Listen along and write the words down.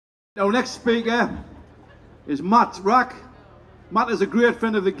Our next speaker is Wrack. Matt is a great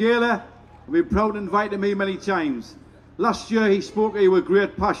friend of the Gala and we've been proud to invite him many times. Last year he spoke here with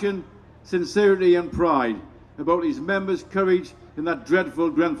great passion, sincerity and pride about his members' courage in that dreadful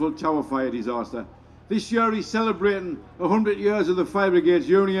Grenfell Tower fire disaster. This year he's celebrating 100 years of the Fire Brigades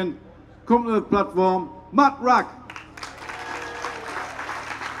Union. Come to the platform, Wrack.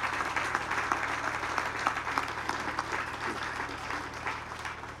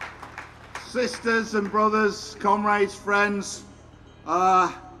 Sisters and brothers, comrades, friends,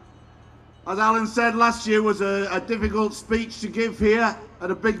 as Alan said, last year was a difficult speech to give here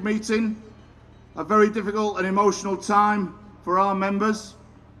at a big meeting, a very difficult and emotional time for our members,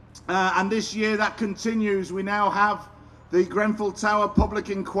 and this year that continues. We now have the Grenfell Tower public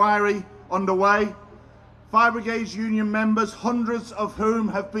inquiry underway. Fire Brigades Union members, hundreds of whom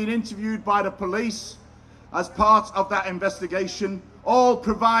have been interviewed by the police as part of that investigation, all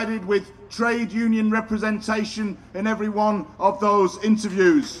provided with trade union representation in every one of those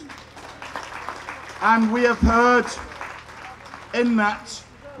interviews. And we have heard in that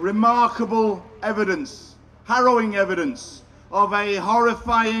remarkable evidence, harrowing evidence of a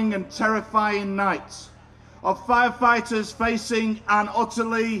horrifying and terrifying night, of firefighters facing an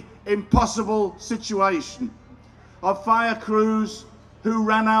utterly impossible situation, of fire crews who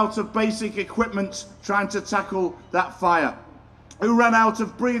ran out of basic equipment trying to tackle that fire, who ran out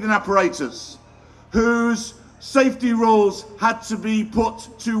of breathing apparatus, whose safety rules had to be put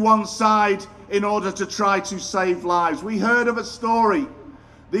to one side in order to try to save lives. We heard of a story.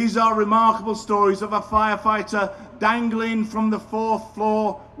 These are remarkable stories of a firefighter dangling from the 4th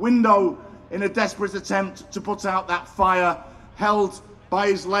floor window in a desperate attempt to put out that fire, held by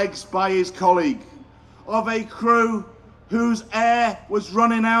his legs by his colleague. Of a crew whose air was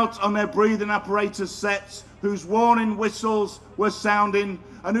running out on their breathing apparatus sets, whose warning whistles were sounding,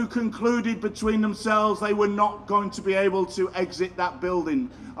 and who concluded between themselves they were not going to be able to exit that building.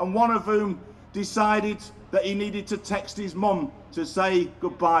 And one of whom decided that he needed to text his mum to say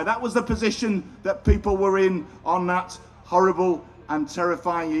goodbye. That was the position that people were in on that horrible and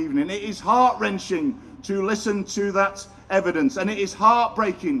terrifying evening. It is heart-wrenching to listen to that evidence, and it is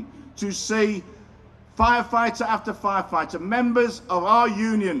heartbreaking to see firefighter after firefighter, members of our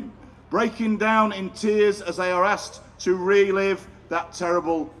union, breaking down in tears as they are asked to relive that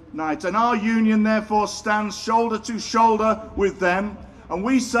terrible night. And our union therefore stands shoulder to shoulder with them, and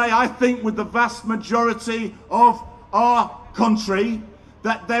we say, I think with the vast majority of our country,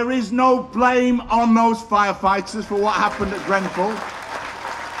 that there is no blame on those firefighters for what happened at Grenfell,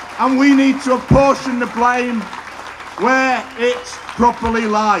 and we need to apportion the blame where it properly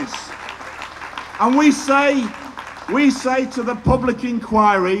lies. And we say to the public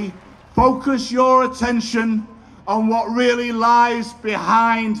inquiry, focus your attention on what really lies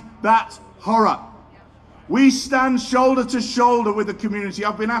behind that horror. We stand shoulder to shoulder with the community.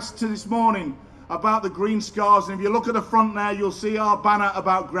 I've been asked this morning about the green scarves, and if you look at the front there, you'll see our banner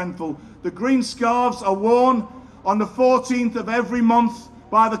about Grenfell. The green scarves are worn on the 14th of every month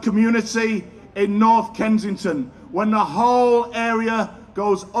by the community in North Kensington, when the whole area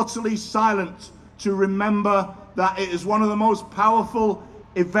goes utterly silent to remember that it is one of the most powerful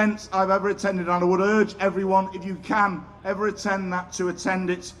events I've ever attended, and I would urge everyone, if you can ever attend that, to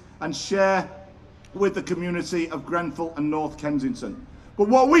attend it and share with the community of Grenfell and North Kensington. But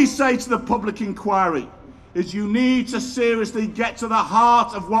what we say to the public inquiry is you need to seriously get to the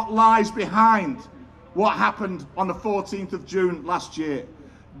heart of what lies behind what happened on the 14th of June last year.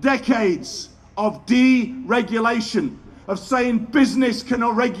 Decades of deregulation, of saying business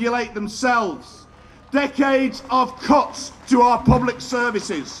cannot regulate themselves. Decades of cuts to our public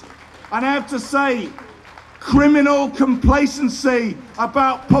services. And I have to say, criminal complacency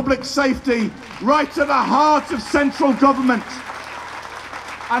about public safety right at the heart of central government.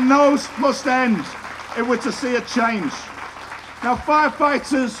 And those must end if we're to see a change. Now,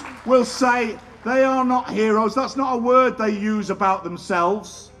 firefighters will say they are not heroes. That's not a word they use about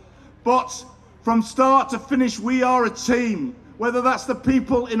themselves. But from start to finish, we are a team. Whether that's the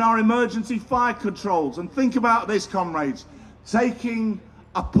people in our emergency fire controls, and think about this, comrades, taking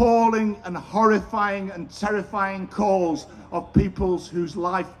appalling and horrifying and terrifying calls of people whose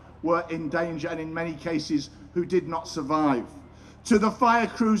life were in danger, and in many cases who did not survive, to the fire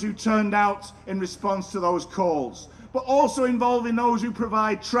crews who turned out in response to those calls, but also involving those who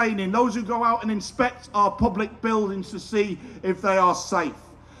provide training, those who go out and inspect our public buildings to see if they are safe.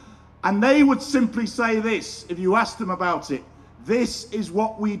 And they would simply say this, if you asked them about it: this is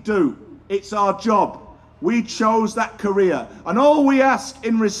what we do. It's our job. We chose that career. And all we ask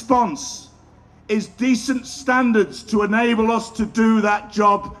in response is decent standards to enable us to do that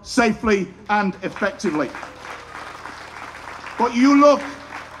job safely and effectively. But if you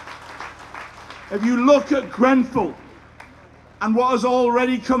look at Grenfell and what has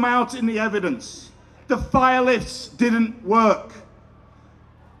already come out in the evidence, the fire lifts didn't work.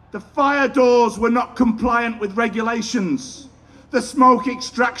 The fire doors were not compliant with regulations. The smoke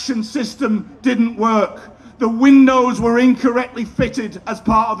extraction system didn't work. The windows were incorrectly fitted as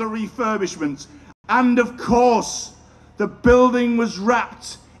part of the refurbishment. And of course, the building was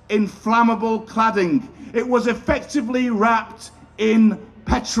wrapped in flammable cladding. It was effectively wrapped in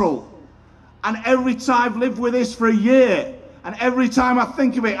petrol. And every time I've lived with this for a year, and every time I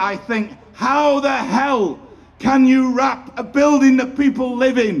think of it, I think, how the hell can you wrap a building that people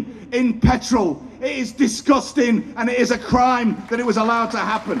live in petrol? It is disgusting, and it is a crime that it was allowed to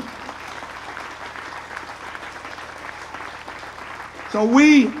happen. So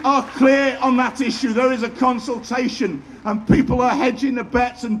we are clear on that issue. There is a consultation, and people are hedging the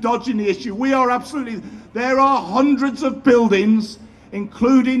bets and dodging the issue. We are absolutely, there are hundreds of buildings,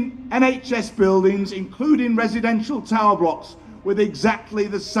 including NHS buildings, including residential tower blocks, with exactly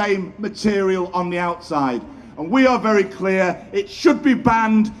the same material on the outside. And we are very clear, it should be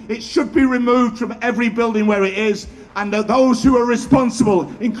banned, it should be removed from every building where it is, and that those who are responsible,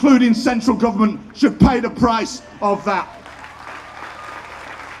 including central government, should pay the price of that.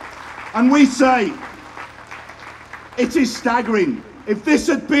 And we say, it is staggering. If this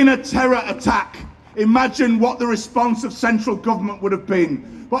had been a terror attack, imagine what the response of central government would have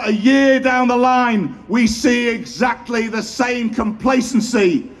been. But a year down the line, we see exactly the same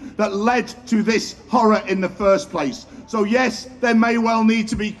complacency that led to this horror in the first place. So yes, there may well need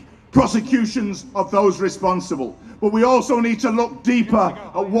to be prosecutions of those responsible. But we also need to look deeper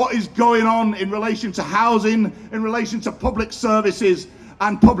at what is going on in relation to housing, in relation to public services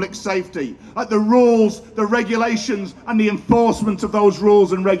and public safety, at the rules, the regulations and the enforcement of those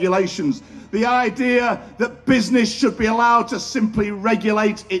rules and regulations. The idea that business should be allowed to simply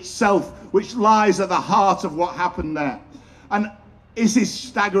regulate itself, which lies at the heart of what happened there. And this is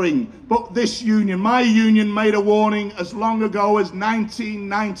staggering, but this union, my union, made a warning as long ago as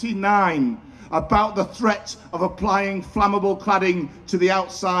 1999 about the threat of applying flammable cladding to the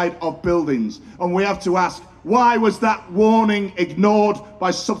outside of buildings. And we have to ask, why was that warning ignored by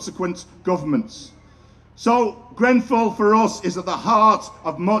subsequent governments? So Grenfell for us is at the heart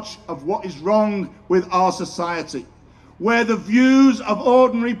of much of what is wrong with our society, where the views of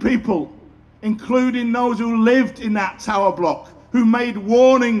ordinary people, including those who lived in that tower block, who made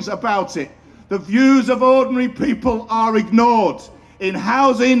warnings about it, the views of ordinary people are ignored in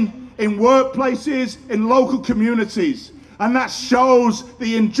housing, in workplaces, in local communities. And that shows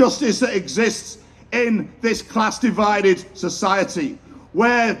the injustice that exists in this class-divided society,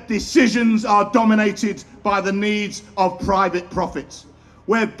 where decisions are dominated by the needs of private profit,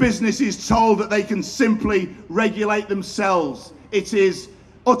 where business is told that they can simply regulate themselves. It is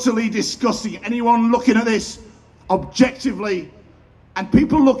utterly disgusting. Anyone looking at this objectively, and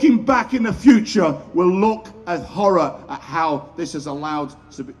people looking back in the future, will look at horror at how this is allowed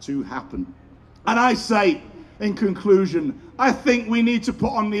to happen. And I say, in conclusion, I think we need to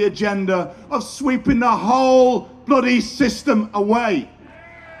put on the agenda of sweeping the whole bloody system away,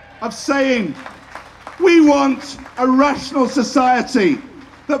 of saying we want a rational society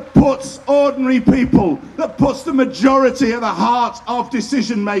that puts ordinary people, that puts the majority at the heart of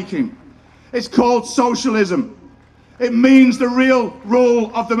decision making. It's called socialism. It means the real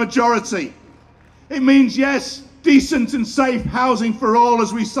rule of the majority. It means, yes, decent and safe housing for all,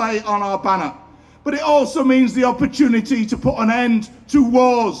 as we say on our banner. But it also means the opportunity to put an end to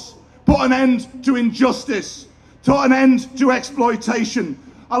wars, put an end to injustice, put an end to exploitation.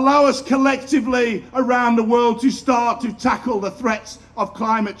 Allow us collectively around the world to start to tackle the threats of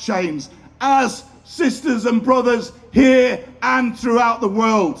climate change as sisters and brothers here and throughout the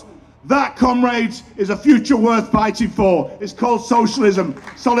world. That, comrades, is a future worth fighting for. It's called socialism.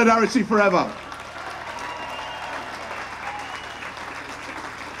 Solidarity forever.